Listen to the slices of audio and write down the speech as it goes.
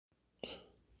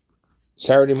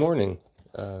Saturday morning,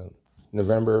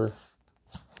 November,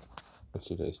 what's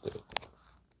today's date?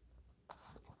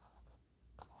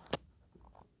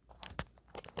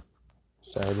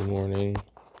 Saturday morning,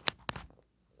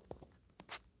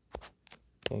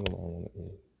 there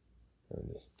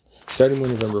it is. Saturday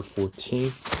morning, November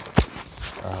 14th.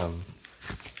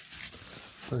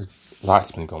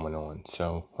 Lots been going on,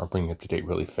 so I'll bring you up to date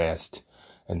really fast.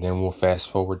 And then we'll fast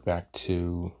forward back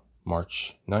to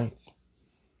March 9th,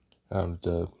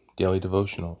 the daily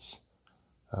devotionals.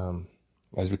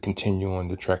 As we continue on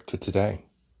the trek to today,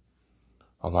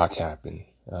 a lot's happened.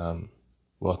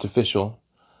 Well, it's official.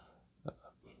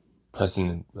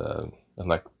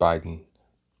 President-elect Biden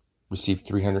received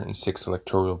 306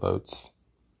 electoral votes,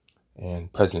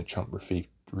 and President Trump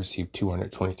received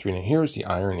 223. Now, here's the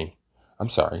irony. I'm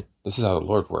sorry, this is how the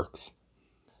Lord works.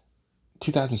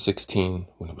 2016,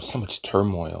 when there was so much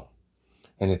turmoil,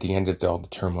 and at the end of all the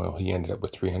turmoil, he ended up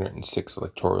with 306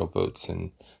 electoral votes,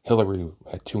 and Hillary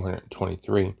had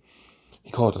 223.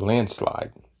 He called it a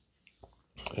landslide,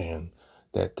 and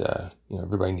that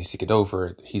everybody needs to get over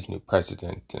it. He's new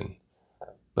president,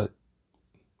 but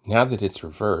now that it's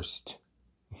reversed,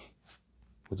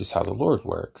 which is how the Lord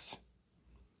works,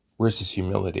 where's his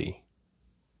humility?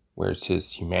 Where's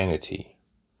his humanity?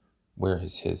 Where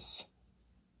is his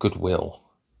goodwill?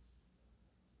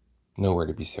 Nowhere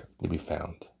to be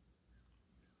found.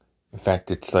 In fact,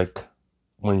 it's like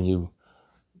when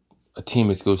a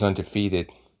team goes undefeated,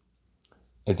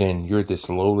 and then you're this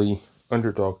lowly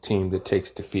underdog team that takes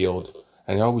the field.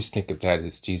 And I always think of that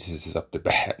as Jesus is up to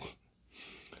bat,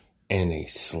 and they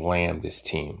slam this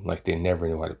team like they never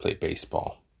knew how to play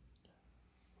baseball.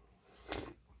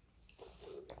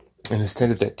 And instead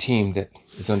of that team that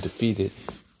is undefeated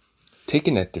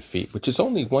taking that defeat, which is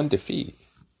only one defeat,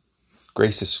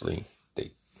 graciously,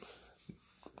 they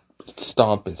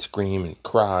stomp and scream and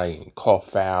cry and call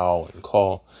foul and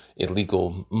call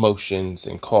illegal motions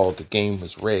and call the game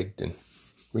was rigged. And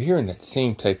we're hearing that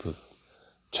same type of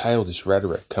childish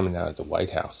rhetoric coming out of the White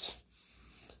House.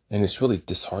 And it's really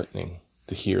disheartening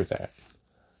to hear that.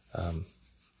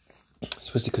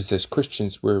 Especially because as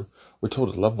Christians, we're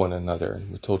told to love one another,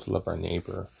 and we're told to love our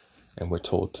neighbor, and we're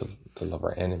told to love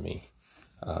our enemy.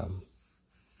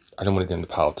 I don't want to get into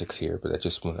politics here, but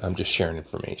I'm just sharing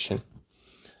information.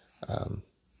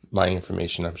 My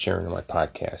information I'm sharing on my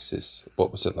podcast is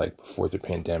what was it like before the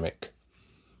pandemic,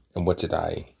 and what did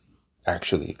I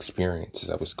actually experience as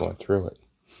I was going through it.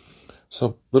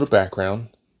 So, little background,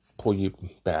 pull you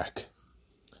back.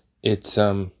 It's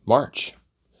March,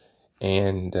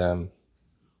 and the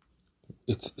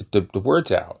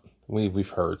word's out. We've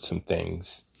heard some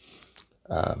things.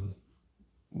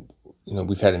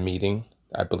 We've had a meeting.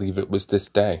 I believe it was this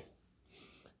day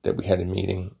that we had a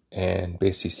meeting, and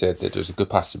basically said that there's a good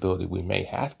possibility we may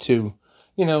have to,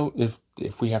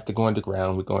 if we have to go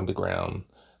underground, we go underground,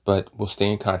 but we'll stay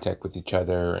in contact with each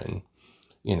other, and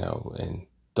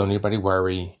don't anybody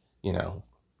worry,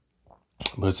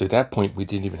 Because at that point, we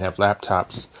didn't even have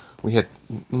laptops. We had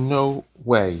no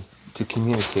way to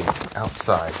communicate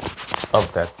outside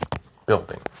of that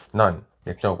building. None.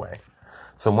 There's no way.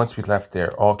 So once we left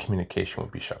there, all communication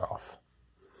would be shut off.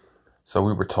 So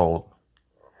we were told,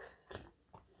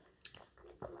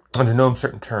 under no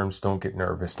uncertain terms, don't get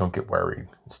nervous, don't get worried,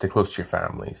 stay close to your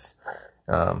families.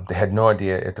 They had no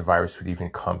idea if the virus would even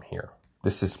come here.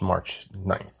 This is March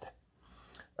 9th.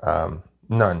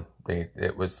 None.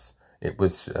 It was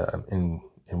in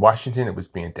Washington, it was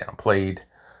being downplayed.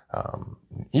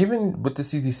 Even with the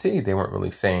CDC, they weren't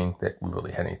really saying that we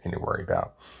really had anything to worry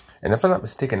about. And if I'm not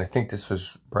mistaken, I think this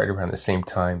was right around the same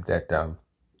time that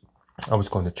I was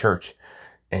going to church.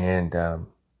 And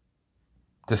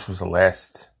this was the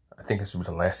last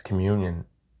communion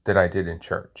that I did in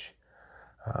church,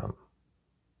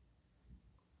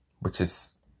 which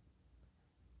is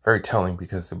very telling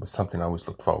because it was something I always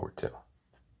looked forward to.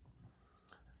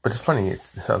 But it's funny,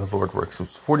 it's how the Lord works. It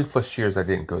was 40 plus years I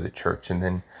didn't go to church, and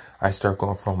then I started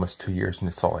going for almost 2 years, and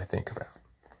it's all I think about.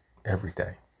 Every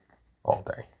day. All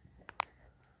day.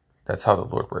 That's how the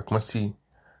Lord works.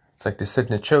 It's like they said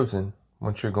in The Chosen,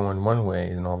 once you're going one way,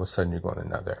 and all of a sudden you're going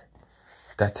another.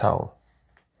 That's how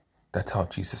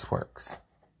Jesus works.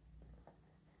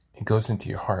 He goes into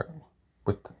your heart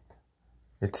with,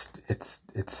 it's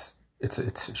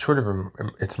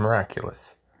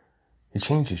miraculous. He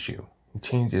changes you. He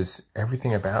changes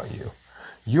everything about you.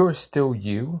 You're still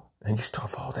you, and you still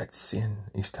have all that sin.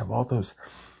 You still have all those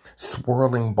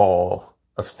swirling ball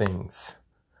of things.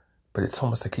 But it's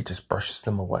almost like he just brushes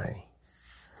them away.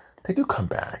 They do come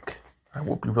back. I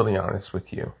will be really honest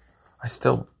with you. I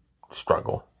still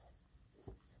struggle.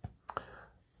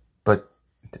 But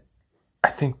I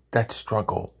think that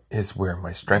struggle is where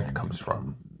my strength comes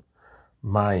from.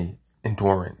 My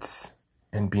endurance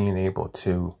and being able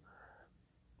to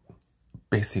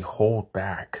basically hold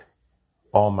back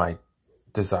all my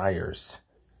desires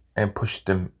and push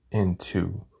them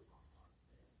into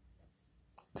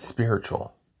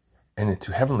spiritual and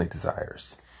into heavenly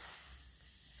desires.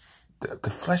 The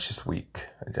flesh is weak.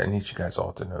 I need you guys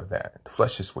all to know that. The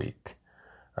flesh is weak.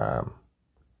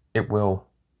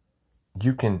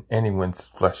 Anyone's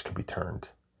flesh can be turned.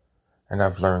 And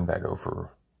I've learned that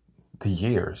over the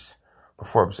years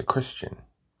before I was a Christian,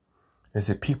 is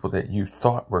that people that you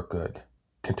thought were good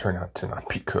can turn out to not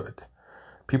be good.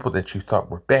 People that you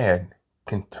thought were bad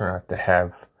can turn out to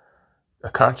have a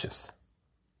conscience.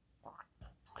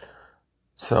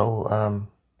 So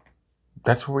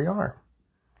that's where we are.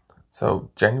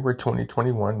 So January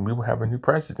 2021, we will have a new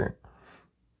president.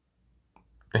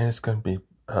 And it's going to be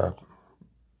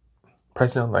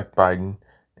President-elect Biden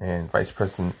and Vice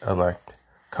President-elect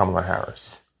Kamala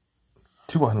Harris.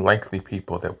 Two unlikely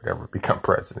people that would ever become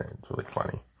president. It's really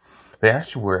funny. They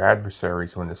actually were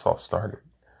adversaries when this all started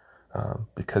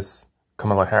because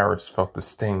Kamala Harris felt the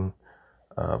sting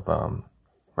of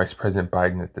Vice President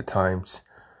Biden at the time's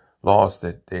laws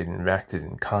that they'd enacted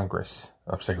in Congress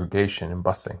of segregation and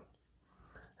busing.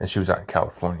 And she was out in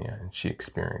California and she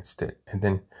experienced it. And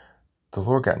then the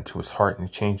Lord got into his heart and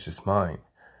he changed his mind.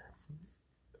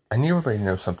 I need everybody to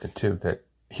know something too, that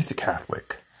he's a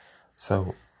Catholic.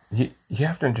 So you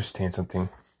have to understand something.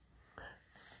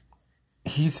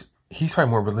 He's probably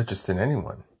more religious than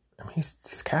anyone. I mean,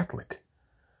 he's Catholic.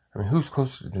 I mean, who's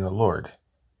closer than the Lord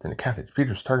than the Catholics?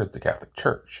 Peter started the Catholic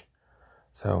Church.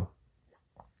 So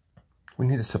we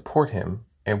need to support him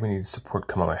and we need to support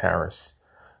Kamala Harris.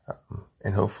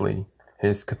 And hopefully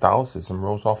his Catholicism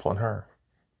rolls off on her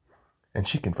and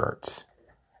she converts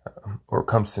or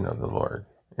comes to know the Lord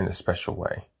in a special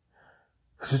way.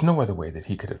 Because there's no other way that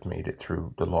he could have made it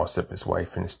through the loss of his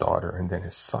wife and his daughter and then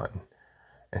his son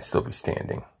and still be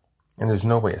standing. And there's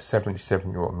no way a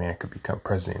 77-year-old man could become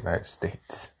president of the United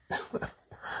States.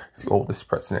 He's the oldest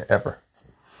president ever.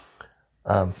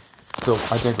 So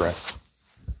I digress.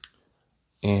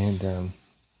 And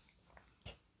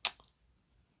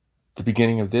the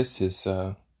beginning of this is,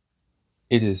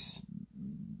 it is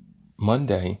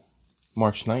Monday,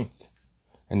 March 9th.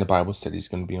 And the Bible study is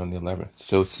going to be on the 11th.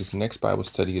 So since the next Bible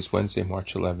study is Wednesday,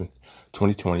 March 11th,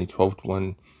 2020, 12 to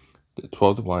 1,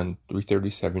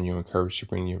 3:37, you're encouraged to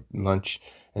bring your lunch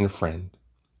and a friend.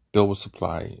 Bill will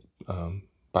supply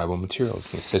Bible materials.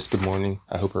 And it says, good morning.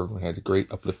 I hope everyone had a great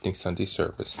uplifting Sunday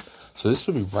service. So this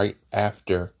will be right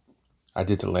after I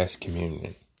did the last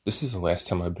communion. This is the last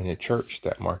time I've been at church,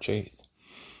 that March 8th.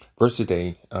 Verse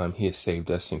today, he has saved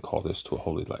us and called us to a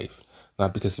holy life.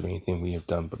 Not because of anything we have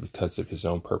done, but because of his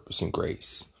own purpose and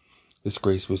grace. This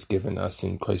grace was given us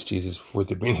in Christ Jesus before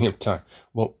the beginning of time.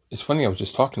 Well, it's funny, I was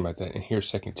just talking about that in here,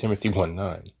 2 Timothy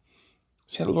 1:9.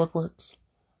 See how the Lord works?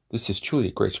 This is truly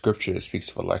a great scripture that speaks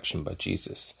of election by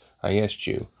Jesus. I asked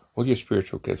you, what are your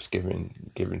spiritual gifts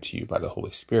given to you by the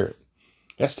Holy Spirit?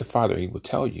 Ask the Father, he will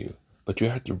tell you, but you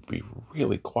have to be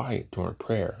really quiet during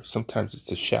prayer. Sometimes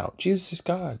it's a shout, Jesus is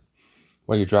God,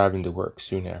 while you're driving to work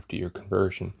soon after your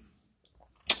conversion.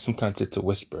 Sometimes it's a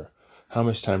whisper. How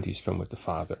much time do you spend with the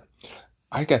Father?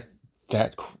 I got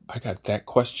that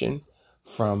question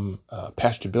from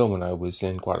Pastor Bill when I was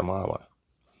in Guatemala.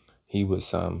 He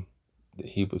was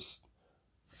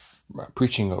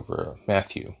preaching over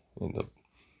Matthew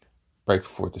right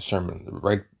before the sermon.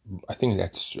 I think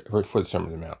that's right before the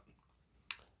Sermon on the Mount.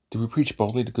 Do we preach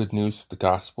boldly the good news of the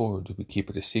gospel, or do we keep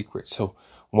it a secret? So,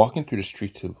 walking through the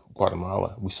streets of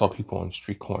Guatemala, we saw people on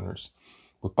street corners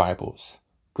with Bibles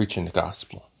preaching the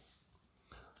gospel.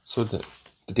 So the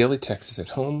daily text is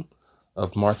at home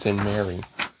of Martha and Mary.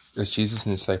 As Jesus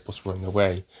and the disciples were on their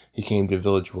way, he came to a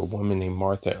village where a woman named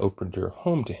Martha opened her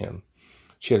home to him.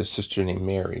 She had a sister named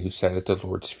Mary who sat at the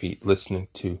Lord's feet listening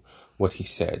to what he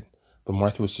said. But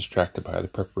Martha was distracted by the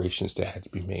preparations that had to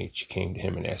be made. She came to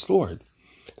him and asked, Lord,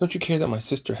 don't you care that my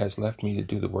sister has left me to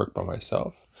do the work by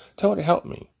myself? Tell her to help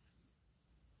me.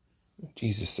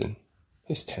 Jesus, in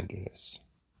his tenderness,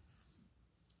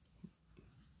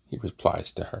 he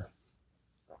replies to her,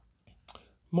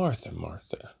 Martha,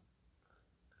 Martha,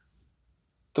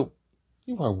 though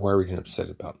you are worried and upset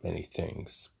about many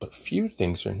things, but few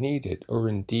things are needed, or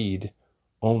indeed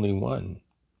only one.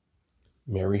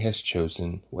 Mary has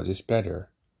chosen what is better,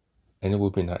 and it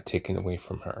will be not taken away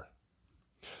from her.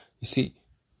 You see,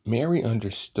 Mary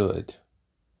understood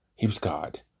he was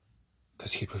God,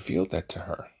 because he had revealed that to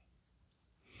her.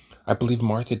 I believe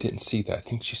Martha didn't see that. I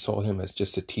think she saw him as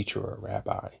just a teacher or a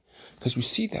rabbi. Because we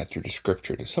see that through the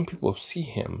scripture, that some people see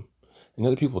him and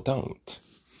other people don't.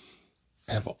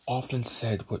 And I've often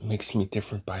said what makes me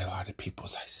different by a lot of people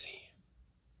is I see him.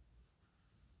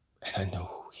 And I know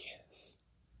who he is.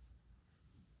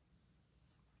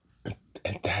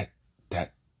 And that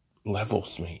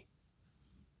levels me.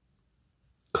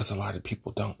 Because a lot of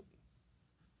people don't.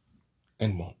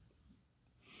 And won't.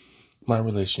 My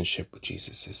relationship with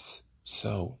Jesus is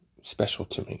so special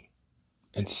to me.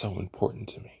 And so important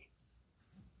to me.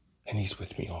 And he's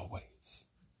with me always.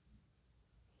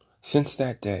 Since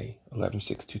that day,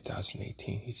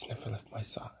 11/6/2018, he's never left my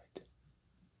side.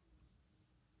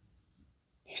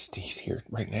 He's here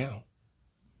right now.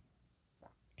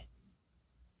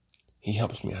 He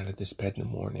helps me out of this bed in the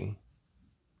morning.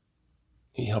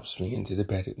 He helps me into the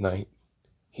bed at night.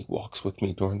 He walks with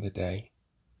me during the day.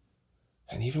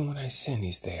 And even when I sin,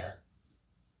 he's there.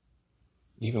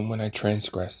 Even when I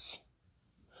transgress.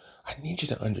 I need you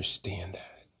to understand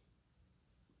that.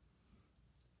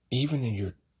 Even in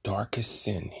your darkest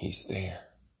sin, he's there.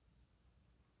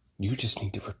 You just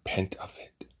need to repent of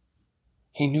it.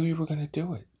 He knew you were going to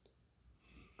do it.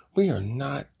 We are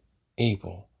not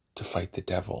able to fight the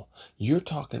devil. You're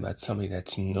talking about somebody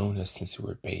that's known us since we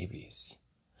were babies.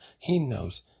 He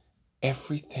knows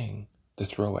everything to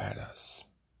throw at us.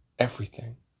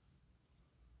 Everything.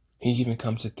 He even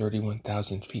comes at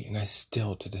 31,000 feet, and I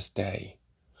still, to this day,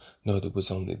 know that it was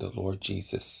only the Lord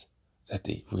Jesus that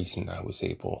the reason I was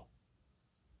able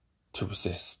to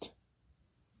resist.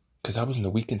 Because I was in a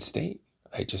weakened state.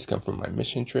 I had just come from my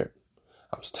mission trip.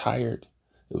 I was tired.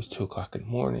 It was 2 o'clock in the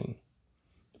morning.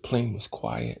 The plane was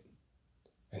quiet.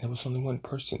 And there was only one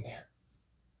person there.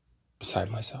 Beside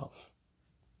myself.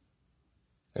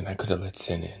 And I could have let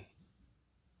sin in.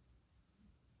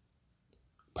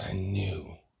 But I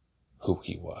knew who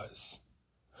he was.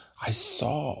 I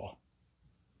saw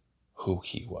who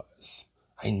he was.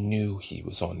 I knew he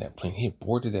was on that plane. He had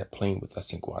boarded that plane with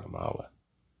us in Guatemala.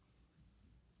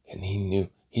 And he knew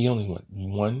he only had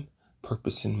one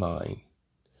purpose in mind,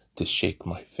 to shake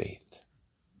my faith.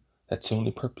 That's the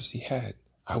only purpose he had.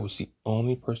 I was the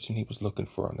only person he was looking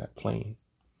for on that plane.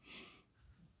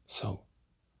 So,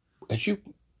 as you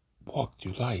walk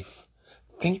through life,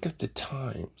 think of the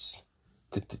times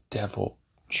that the devil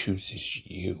chooses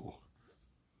you.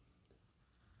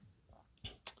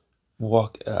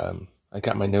 I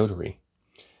got my notary,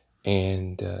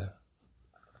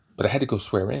 but I had to go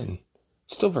swear in.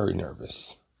 Still very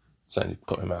nervous. So I had to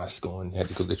put my mask on, had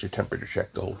to go get your temperature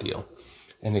checked, the whole deal.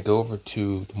 And they go over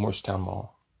to the Morristown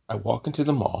Mall. I walk into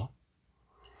the mall.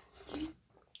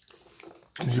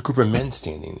 There's a group of men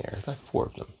standing there, like 4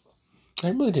 of them. I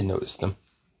really didn't notice them,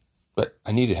 but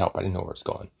I needed help. I didn't know where I was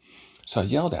going. So I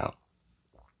yelled out,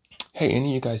 "Hey, any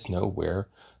of you guys know where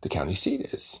the county seat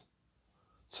is?"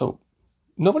 So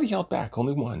nobody yelled back,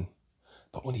 only one.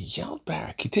 But when he yelled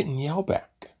back, he didn't yell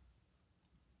back.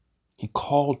 He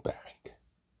called back.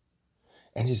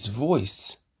 And his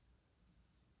voice,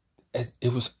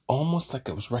 it was almost like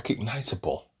it was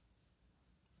recognizable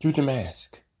through the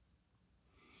mask.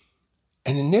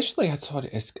 And initially I felt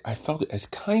it as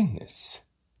kindness.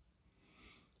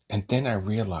 And then I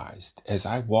realized as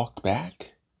I walked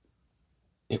back,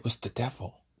 it was the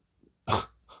devil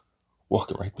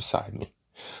walking right beside me.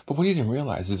 But what he didn't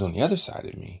realize is on the other side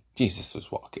of me, Jesus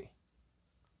was walking.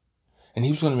 And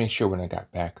he was going to make sure when I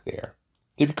got back there,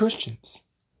 they'd be Christians.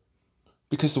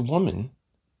 Because the woman,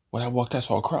 when I walked, I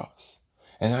saw a cross.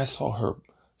 And I saw her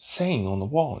saying on the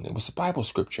wall, and it was a Bible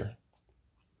scripture.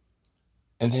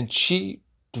 And then she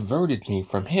diverted me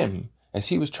from him as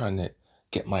he was trying to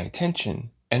get my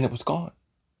attention, and it was gone.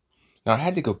 Now, I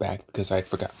had to go back because I had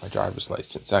forgotten my driver's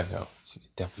license. I know. She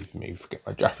definitely made me forget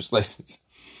my driver's license.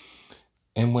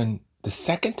 And when the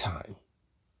second time,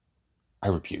 I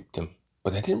rebuked him.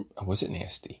 But I wasn't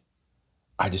nasty.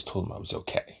 I just told him I was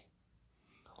okay.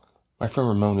 My friend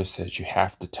Ramona says you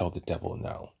have to tell the devil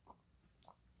no.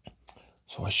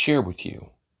 So I share with you,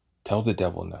 tell the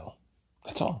devil no.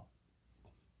 That's all.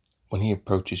 When he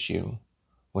approaches you,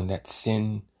 when that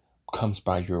sin comes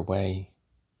by your way,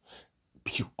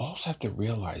 but you also have to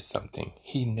realize something.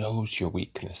 He knows your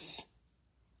weakness.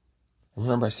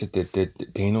 Remember I said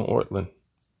that Dane Ortlund,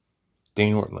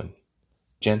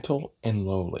 gentle and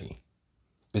lowly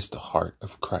is the heart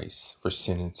of Christ for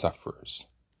sin and sufferers.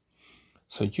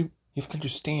 So you have to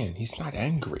understand, he's not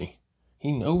angry.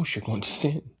 He knows you're going to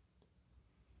sin.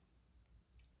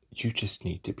 You just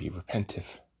need to be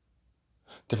repentive.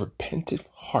 The repentive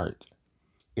heart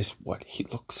is what he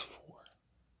looks for.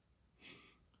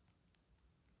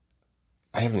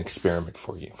 I have an experiment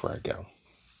for you before I go.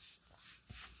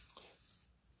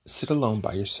 Sit alone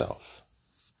by yourself.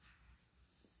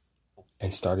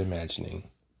 and start imagining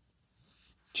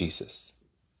Jesus.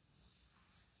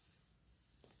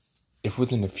 If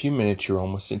within a few minutes you're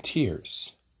almost in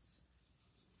tears,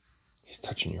 He's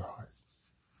touching your heart.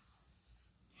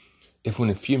 If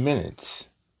within a few minutes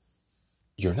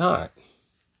you're not,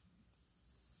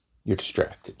 you're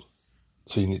distracted.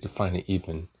 So you need to find an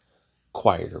even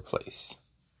quieter place.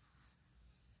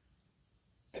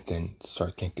 And then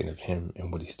start thinking of Him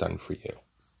and what He's done for you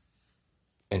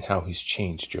and how He's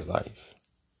changed your life.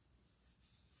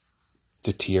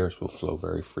 The tears will flow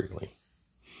very freely.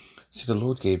 See, the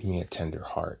Lord gave me a tender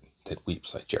heart that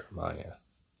weeps like Jeremiah.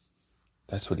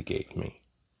 That's what He gave me.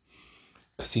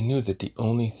 Because He knew that the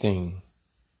only thing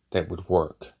that would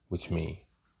work with me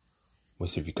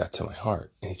was if you got to my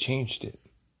heart. And He changed it.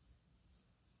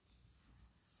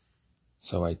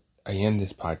 So I end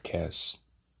this podcast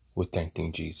with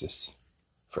thanking Jesus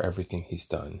for everything He's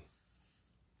done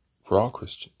for all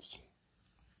Christians.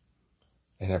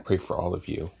 And I pray for all of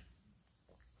you.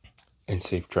 And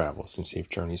safe travels and safe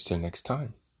journeys till next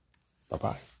time.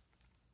 Bye-bye.